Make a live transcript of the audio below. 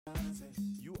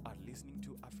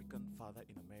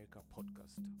Father in America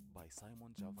podcast by Simon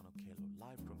Javan Okello,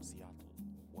 live from Seattle,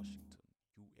 Washington,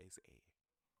 USA.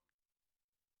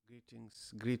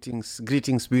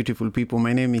 Greetings, beautiful people.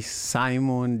 My name is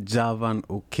Simon Javan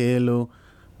Okello.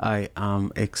 I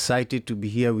am excited to be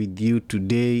here with you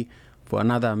today for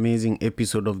another amazing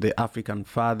episode of the African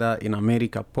Father in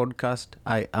America podcast.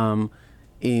 I am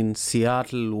in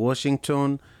Seattle,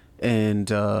 Washington,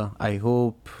 and I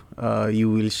hope you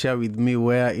will share with me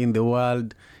where in the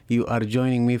world you are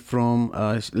joining me from.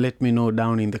 Let me know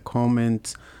down in the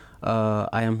comments.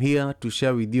 I am here to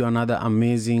share with you another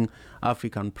amazing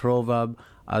African proverb.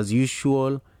 As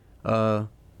usual,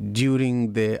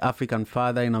 during the African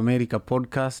Father in America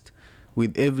podcast,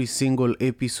 with every single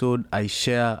episode, I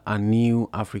share a new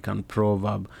African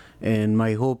proverb. And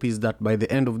my hope is that by the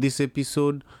end of this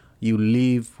episode, you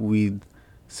leave with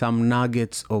some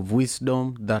nuggets of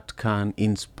wisdom that can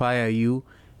inspire you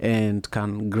and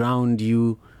can ground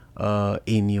you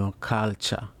in your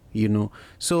culture,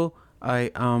 So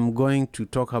I am going to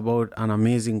talk about an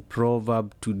amazing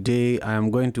proverb today. I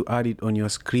am going to add it on your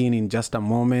screen in just a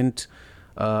moment.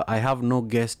 I have no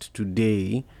guest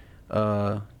today.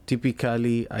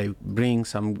 Typically, I bring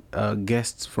some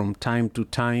guests from time to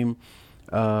time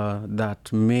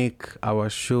that make our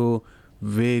show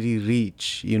very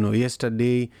rich.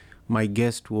 Yesterday, my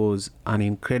guest was an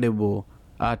incredible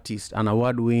artist, an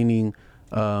award-winning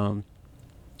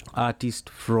artist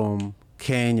from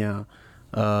Kenya.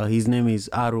 His name is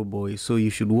Arrowboy. So you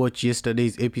should watch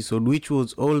yesterday's episode, which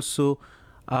was also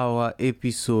our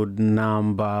episode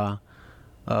number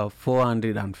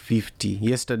 450.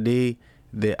 Yesterday,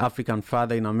 the African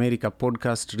Father in America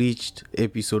podcast reached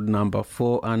episode number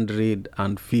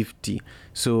 450.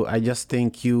 So I just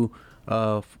thank you.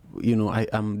 I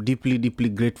am deeply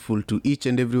grateful to each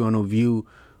and every one of you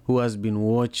who has been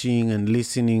watching and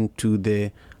listening to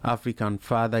the African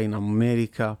Father in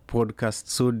America podcast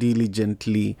so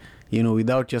diligently.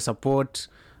 Without your support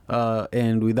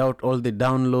and without all the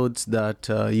downloads that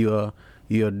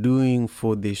you are doing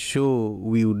for the show,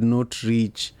 we would not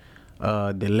reach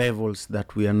the levels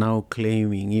that we are now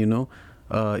claiming.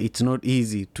 It's not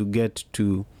easy to get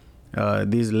to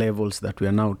these levels that we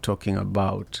are now talking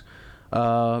about.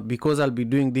 Because I'll be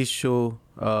doing this show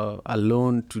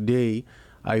alone today,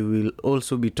 I will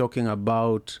also be talking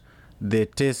about the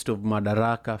Taste of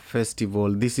Madaraka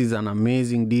Festival. This is an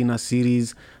amazing dinner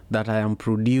series that I am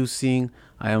producing.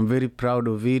 I am very proud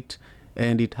of it,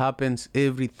 and it happens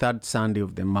every third Sunday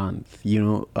of the month.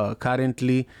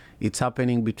 Currently it's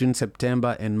happening between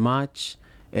September and March,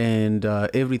 and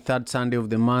every third Sunday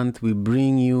of the month we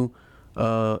bring you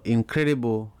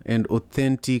incredible and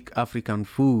authentic African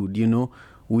food.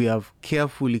 We have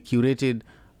carefully curated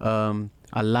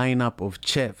a lineup of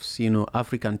chefs,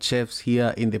 African chefs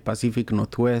here in the Pacific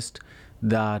Northwest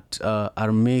that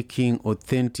are making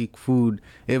authentic food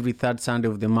every third Sunday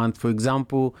of the month. For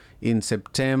example, in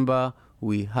September,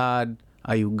 we had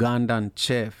a Ugandan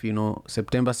chef.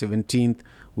 September 17th,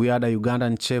 we had a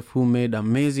Ugandan chef who made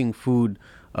amazing food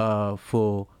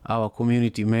for our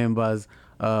community members.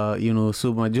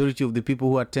 So majority of the people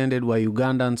who attended were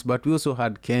Ugandans, but we also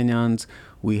had Kenyans.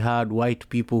 We had white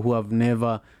people who have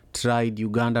never tried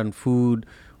Ugandan food.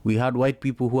 We had white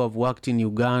people who have worked in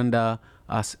Uganda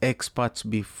as experts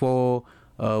before.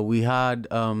 We had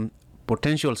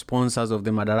potential sponsors of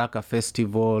the Madaraka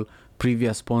Festival,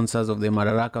 previous sponsors of the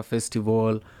Madaraka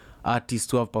Festival, artists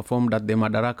who have performed at the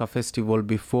Madaraka Festival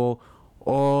before.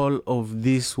 All of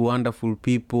these wonderful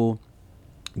people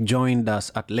joined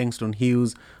us at Langston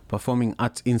Hughes Performing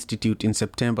Arts Institute in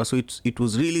September. So it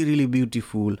was really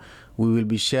beautiful. We will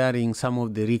be sharing some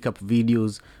of the recap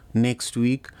videos next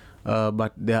week,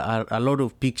 but there are a lot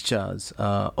of pictures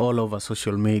all over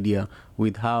social media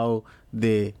with how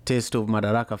the Taste of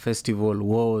Madaraka Festival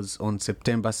was on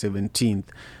September 17th.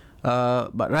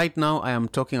 But right now I am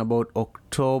talking about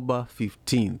October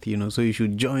 15th, so you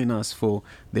should join us for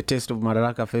the Taste of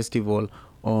Madaraka Festival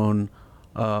on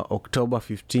October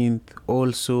 15th,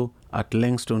 also at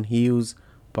Langston Hughes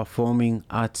Performing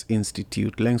Arts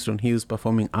Institute. Langston Hughes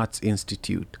Performing Arts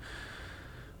Institute.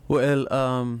 Well,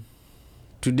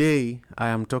 today I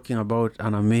am talking about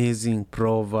an amazing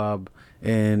proverb,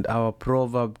 and our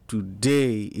proverb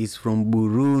today is from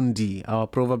Burundi.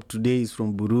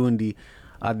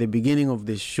 At the beginning of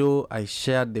the show, I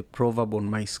shared the proverb on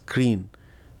my screen.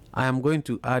 I am going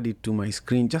to add it to my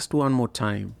screen just one more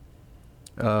time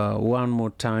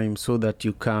so that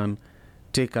you can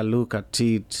take a look at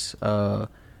it,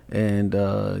 and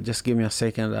just give me a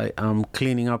second. I am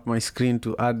cleaning up my screen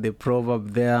to add the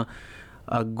proverb there.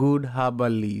 a good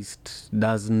herbalist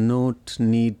does not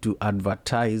need to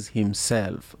advertise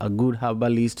himself. A good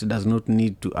herbalist does not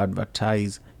need to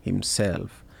advertise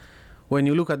himself. When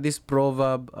you look at this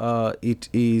proverb, it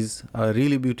is a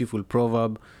really beautiful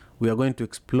proverb. We are going to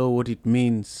explore what it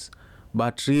means.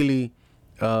 But really,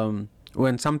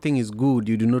 when something is good,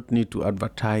 you do not need to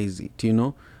advertise it,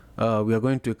 We are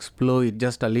going to explore it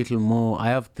just a little more. I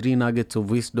have 3 nuggets of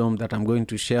wisdom that I'm going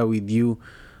to share with you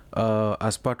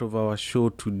as part of our show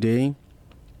today.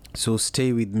 So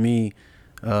stay with me.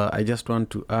 I just want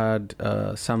to add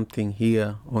something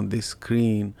here on the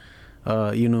screen.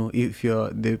 If you're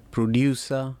the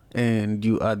producer and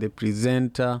you are the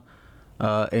presenter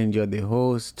and you're the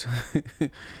host,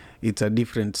 it's a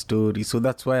different story. So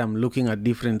that's why I'm looking at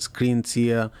different screens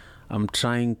here. I'm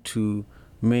trying to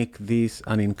make this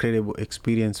an incredible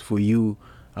experience for you,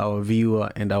 our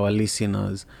viewer and our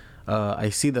listeners. I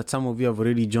see that some of you have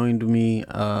already joined me.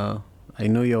 I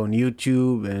know you're on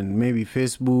YouTube and maybe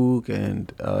Facebook and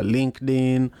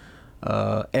LinkedIn,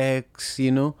 X,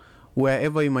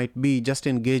 Wherever you might be, just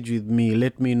engage with me.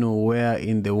 Let me know where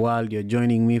in the world you're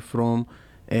joining me from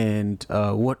and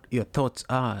what your thoughts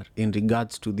are in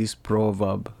regards to this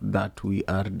proverb that we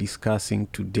are discussing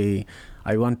today.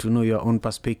 I want to know your own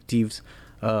perspectives.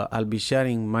 I'll be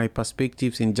sharing my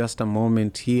perspectives in just a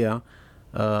moment here.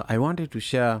 I wanted to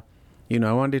share,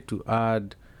 I wanted to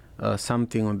add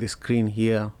something on the screen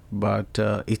here, but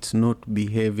it's not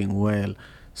behaving well.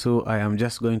 So I am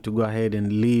just going to go ahead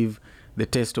and leave the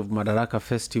Taste of Madaraka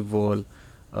Festival,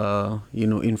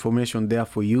 information there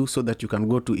for you so that you can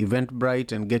go to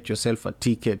Eventbrite and get yourself a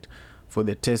ticket for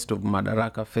the Taste of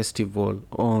Madaraka Festival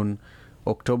on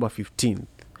October 15th.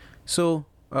 So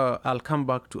I'll come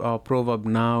back to our proverb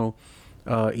now.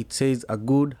 It says, a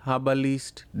good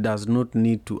herbalist does not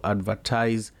need to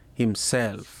advertise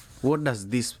himself. What does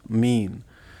this mean?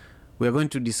 We are going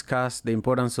to discuss the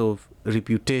importance of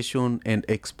reputation and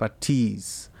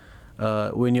expertise.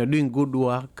 When you're doing good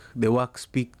work, the work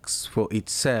speaks for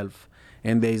itself,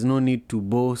 and there is no need to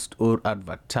boast or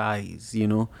advertise,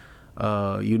 You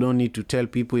don't need to tell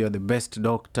people you're the best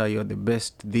doctor, you're the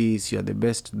best this, you're the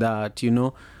best that,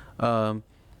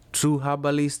 True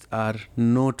herbalists are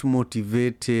not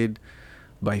motivated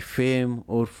by fame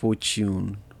or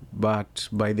fortune, but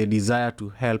by the desire to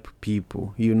help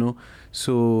people,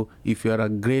 So if you are a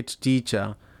great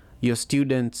teacher, your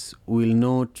students will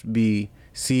not be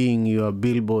seeing your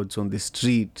billboards on the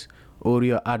street or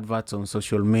your adverts on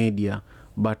social media,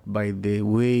 but by the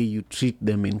way you treat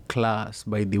them in class,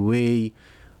 by the way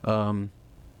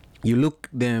you look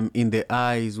them in the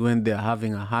eyes when they're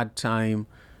having a hard time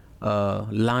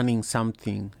learning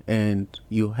something, and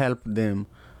you help them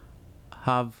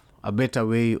have a better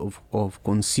way of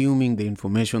consuming the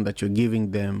information that you're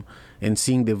giving them and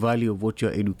seeing the value of what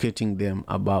you're educating them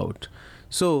about.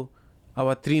 So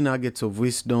our 3 nuggets of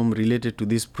wisdom related to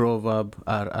this proverb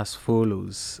are as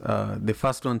follows. The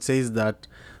first one says that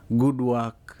good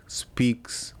work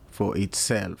speaks for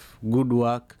itself. Good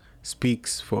work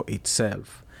speaks for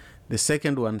itself. The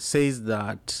second one says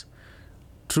that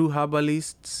true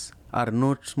herbalists are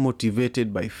not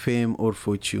motivated by fame or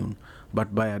fortune,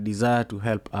 but by a desire to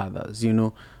help others,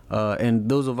 And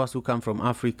those of us who come from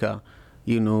Africa,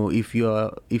 if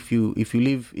you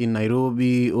live in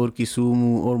Nairobi or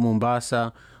Kisumu or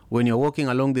Mombasa, when you're walking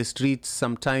along the streets,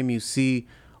 sometimes you see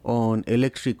on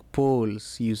electric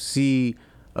poles, you see,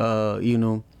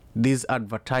 these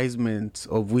advertisements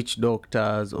of witch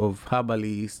doctors, of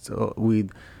herbalists,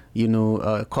 with,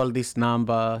 call this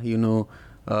number,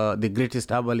 the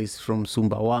greatest herbalist from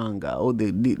Sumbawanga, or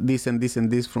this and this and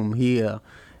this from here.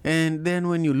 And then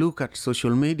when you look at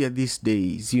social media these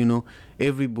days,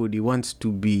 everybody wants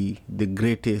to be the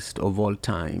greatest of all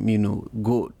time,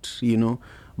 GOAT,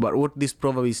 But what this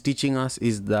proverb is teaching us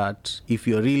is that if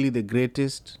you're really the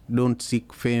greatest, don't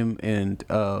seek fame and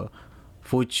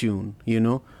fortune,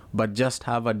 but just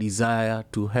have a desire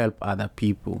to help other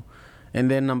people.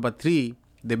 And then number 3,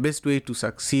 the best way to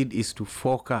succeed is to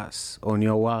focus on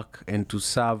your work and to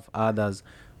serve others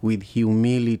with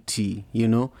humility,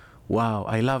 Wow,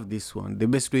 I love this one. The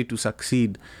best way to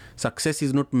succeed. Success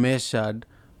is not measured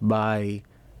by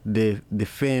the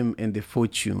fame and the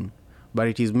fortune, but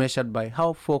it is measured by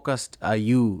how focused are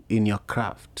you in your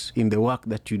craft, in the work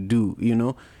that you do,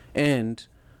 and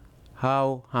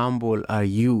how humble are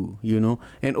you,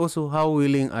 and also how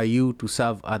willing are you to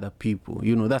serve other people.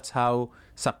 That's how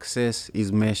success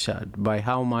is measured, by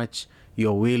how much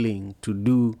you're willing to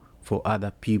do for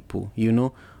other people,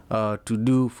 to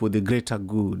do for the greater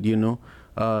good,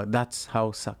 That's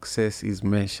how success is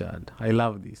measured. I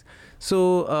love this.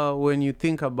 So when you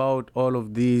think about all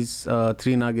of these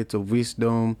 3 nuggets of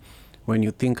wisdom, when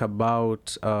you think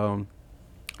about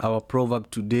our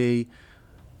proverb today,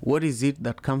 what is it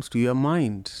that comes to your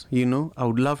mind? I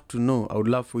would love to know. I would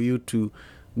love for you to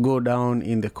go down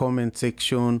in the comment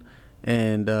section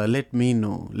and let me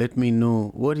know. Let me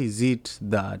know what is it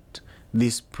that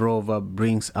this proverb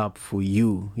brings up for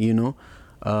you.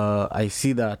 I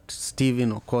see that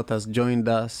Stephen Okoth has joined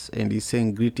us and he's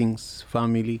saying, greetings,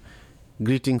 family.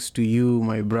 Greetings to you,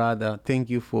 my brother. Thank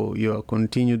you for your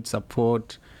continued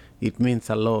support. It means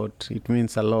a lot. It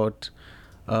means a lot.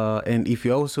 And if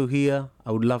you're also here,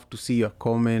 I would love to see your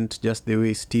comment just the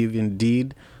way Stephen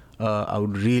did. I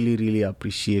would really, really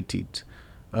appreciate it.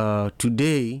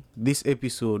 Today, this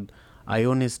episode, I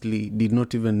honestly did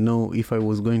not even know if I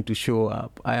was going to show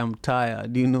up. I am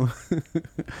tired,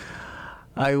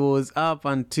 I was up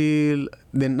until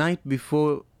the night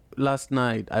before last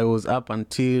night. I was up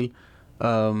until,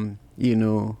 I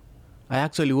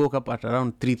actually woke up at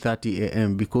around 3:30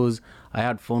 a.m. because I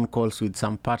had phone calls with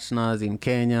some partners in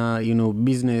Kenya,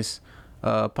 business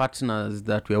partners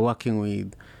that we're working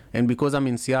with. And because I'm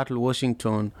in Seattle,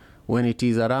 Washington, when it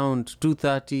is around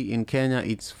 2:30 in Kenya,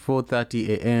 it's 4:30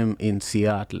 a.m. in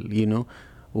Seattle,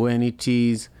 When it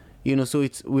is, so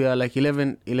we are like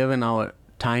 11-hour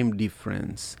time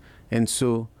difference. And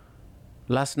so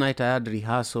last night I had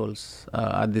rehearsals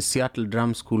at the Seattle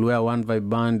Drum School, where One Vibe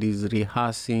Band is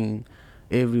rehearsing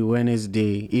every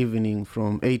Wednesday evening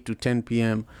from 8 to 10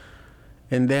 p.m.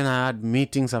 And then I had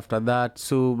meetings after that.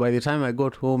 So by the time I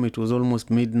got home, it was almost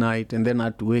midnight. And then I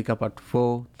had to wake up at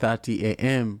 4:30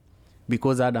 a.m.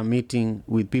 because I had a meeting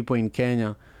with people in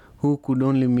Kenya who could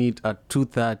only meet at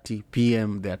 2:30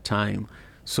 p.m. their time.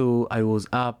 So I was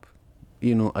up,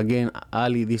 again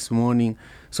early this morning.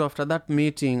 So after that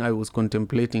meeting, I was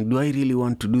contemplating, do I really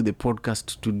want to do the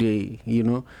podcast today?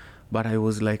 But I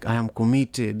was like, I am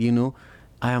committed,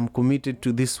 I am committed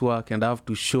to this work and I have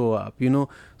to show up,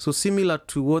 So similar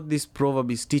to what this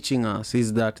proverb is teaching us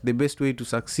is that the best way to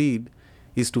succeed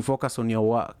is to focus on your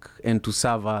work and to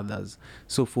serve others.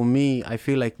 So for me, I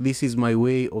feel like this is my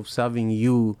way of serving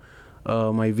you,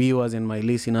 my viewers and my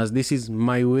listeners. This is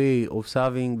my way of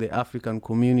serving the African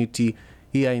community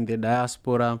here in the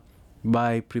diaspora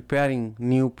by preparing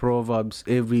new proverbs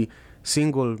every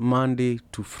single Monday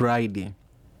to Friday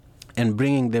and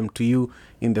bringing them to you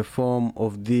in the form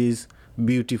of these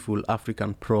beautiful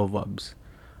African proverbs.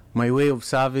 My way of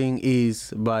serving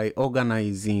is by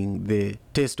organizing the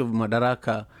Taste of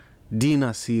Madaraka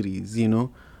dinner series,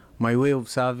 My way of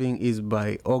serving is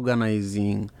by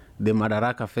organizing the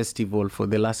Madaraka Festival for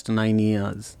the last 9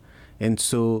 years. And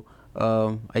so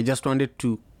I just wanted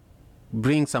to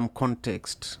bring some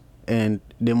context and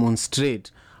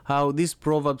demonstrate how these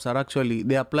proverbs are actually,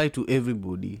 they apply to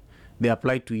everybody. They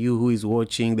apply to you who is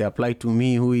watching. They apply to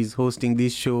me who is hosting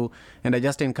this show. And I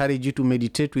just encourage you to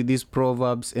meditate with these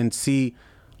proverbs and see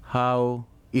how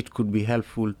it could be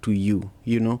helpful to you,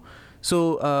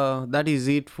 So that is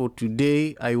it for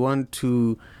today. I want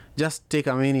to just take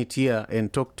a minute here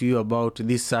and talk to you about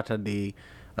this Saturday.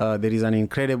 There is an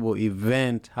incredible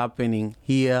event happening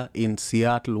here in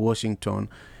Seattle, Washington.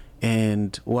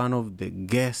 And one of the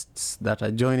guests that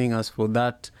are joining us for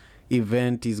that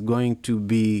event is going to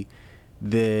be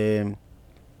the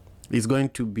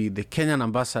Kenyan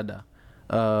ambassador.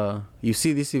 You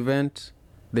see this event,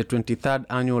 the 23rd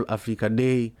annual Africa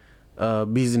Day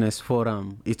Business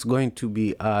Forum. It's going to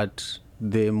be at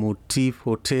the Motif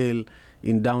Hotel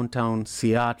in downtown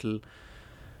Seattle.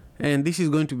 And this is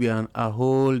going to be a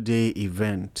whole day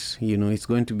event. It's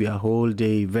going to be a whole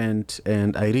day event.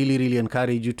 And I really, really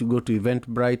encourage you to go to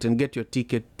Eventbrite and get your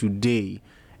ticket today.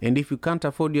 And if you can't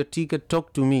afford your ticket,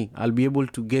 talk to me. I'll be able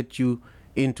to get you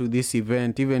into this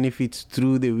event, even if it's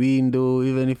through the window,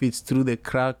 even if it's through the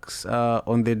cracks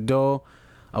on the door.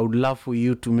 I would love for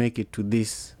you to make it to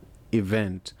this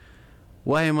event.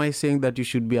 Why am I saying that you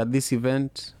should be at this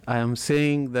event? I am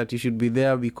saying that you should be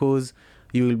there because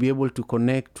you will be able to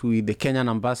connect with the Kenyan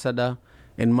ambassador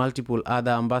and multiple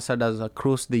other ambassadors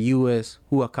across the US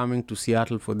who are coming to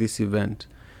Seattle for this event.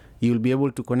 You'll be able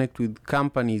to connect with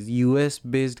companies,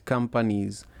 US-based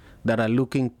companies that are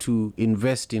looking to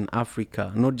invest in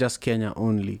Africa, not just Kenya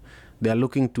only. They are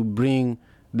looking to bring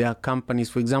their companies.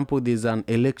 For example, there's an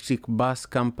electric bus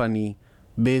company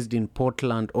based in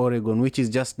Portland, Oregon, which is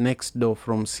just next door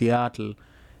from Seattle.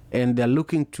 And they're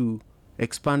looking to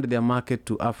expand their market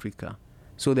to Africa.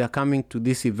 So they're coming to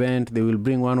this event. They will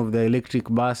bring one of the electric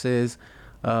buses.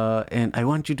 And I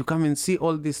want you to come and see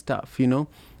all this stuff,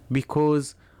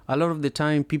 because a lot of the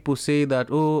time people say that,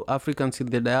 oh, Africans in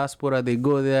the diaspora, they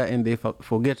go there and they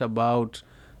forget about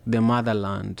the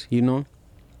motherland,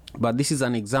 But this is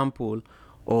an example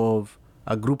of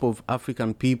a group of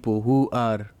African people who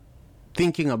are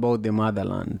thinking about the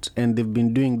motherland, and they've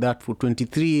been doing that for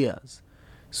 23 years.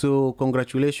 So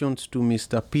congratulations to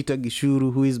Mr. Peter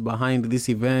Gishuru, who is behind this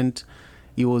event.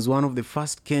 He was one of the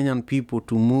first Kenyan people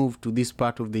to move to this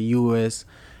part of the U.S.,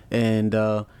 and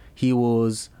he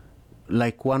was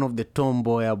like one of the Tom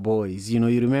Mboya boys. You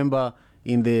remember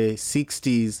in the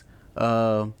 60s,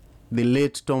 the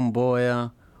late Tom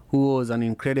Mboya, who was an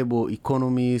incredible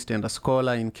economist and a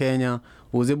scholar in Kenya,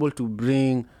 was able to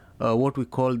bring what we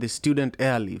call the student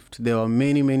airlift. There were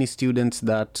many, many students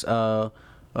that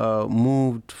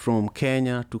moved from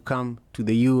Kenya to come to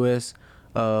the U.S.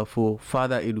 For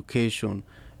further education.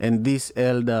 And this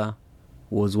elder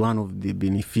was one of the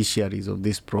beneficiaries of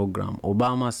this program.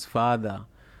 Obama's father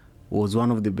was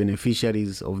one of the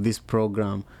beneficiaries of this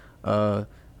program. The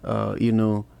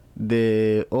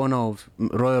owner of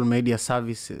Royal Media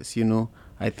Services,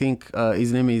 I think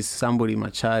his name is somebody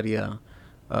Macharia.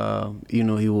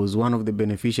 He was one of the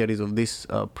beneficiaries of this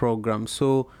program.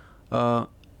 So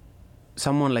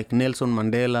someone like Nelson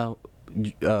Mandela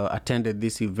attended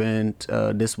this event.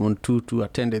 Desmond Tutu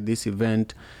attended this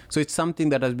event. So it's something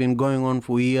that has been going on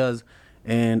for years,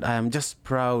 and I am just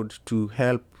proud to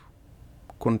help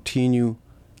continue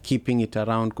keeping it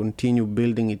around, continue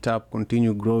building it up,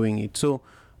 continue growing it. So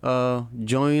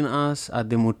join us at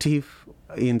the Motif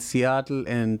in Seattle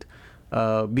and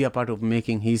be a part of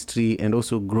making history and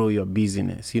also grow your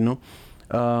business,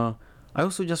 I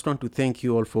also just want to thank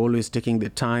you all for always taking the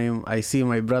time. I see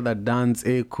my brother Danz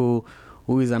Eko,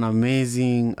 who is an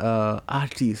amazing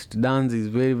artist. Danz is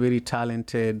very, very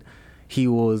talented. He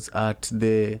was at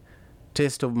the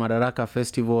Taste of Madaraka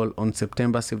Festival on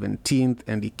September 17th,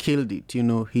 and he killed it.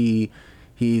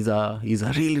 He's a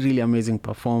really, really amazing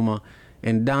performer.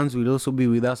 And Danz will also be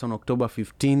with us on October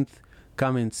 15th.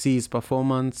 Come and see his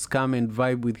performance. Come and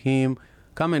vibe with him.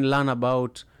 Come and learn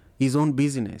about his own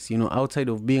business. Outside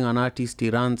of being an artist, he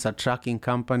runs a trucking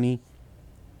company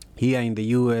here in the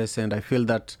US, and I feel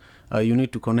that you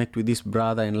need to connect with this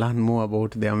brother and learn more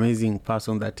about the amazing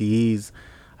person that he is.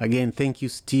 Again, thank you,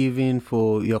 Stephen,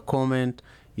 for your comment.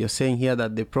 You're saying here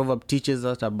that the proverb teaches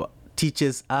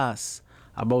us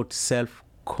about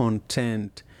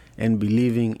self-content and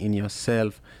believing in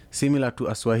yourself, similar to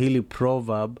a Swahili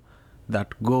proverb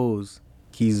that goes,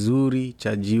 kizuri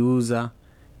chajiuza,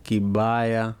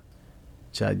 kibaya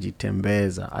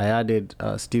chajitembeza. I added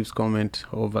Steve's comment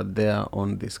over there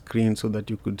on the screen so that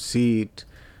you could see it.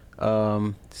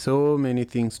 So many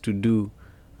things to do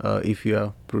if you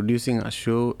are producing a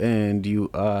show and you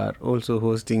are also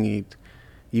hosting it.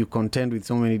 You contend with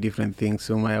so many different things.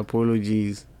 So my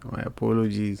apologies.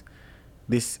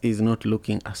 This is not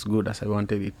looking as good as I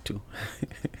wanted it to.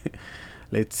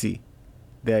 Let's see.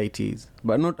 There it is.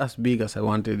 But not as big as I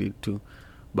wanted it to.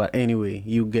 But anyway,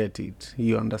 you get it.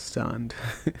 You understand.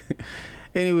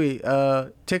 Anyway,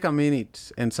 take a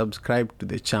minute and subscribe to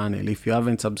the channel. If you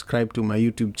haven't subscribed to my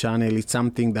YouTube channel, it's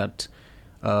something that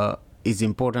is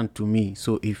important to me.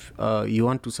 So if you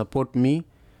want to support me,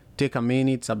 take a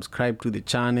minute, subscribe to the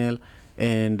channel,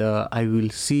 and I will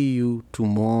see you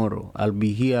tomorrow. I'll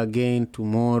be here again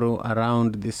tomorrow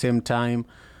around the same time,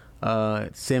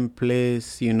 same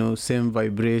place, same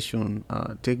vibration.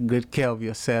 Take great care of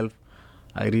yourself.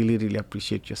 I really, really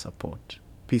appreciate your support.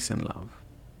 Peace and love.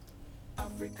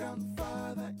 African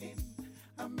father in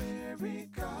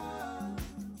America.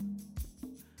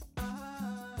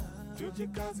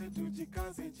 Tujikaze,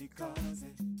 tujikaze,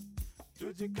 jikaze.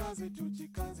 Tujikaze,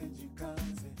 tujikaze,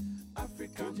 jikaze.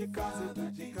 African tujikaze,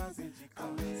 tujikaze, jikaze.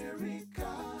 America.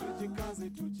 Tujikaze,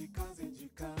 tujikaze,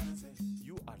 jikaze.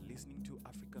 You are listening to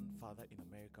African Father in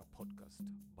America podcast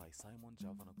by Simon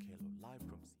Javan Okello, live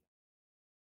from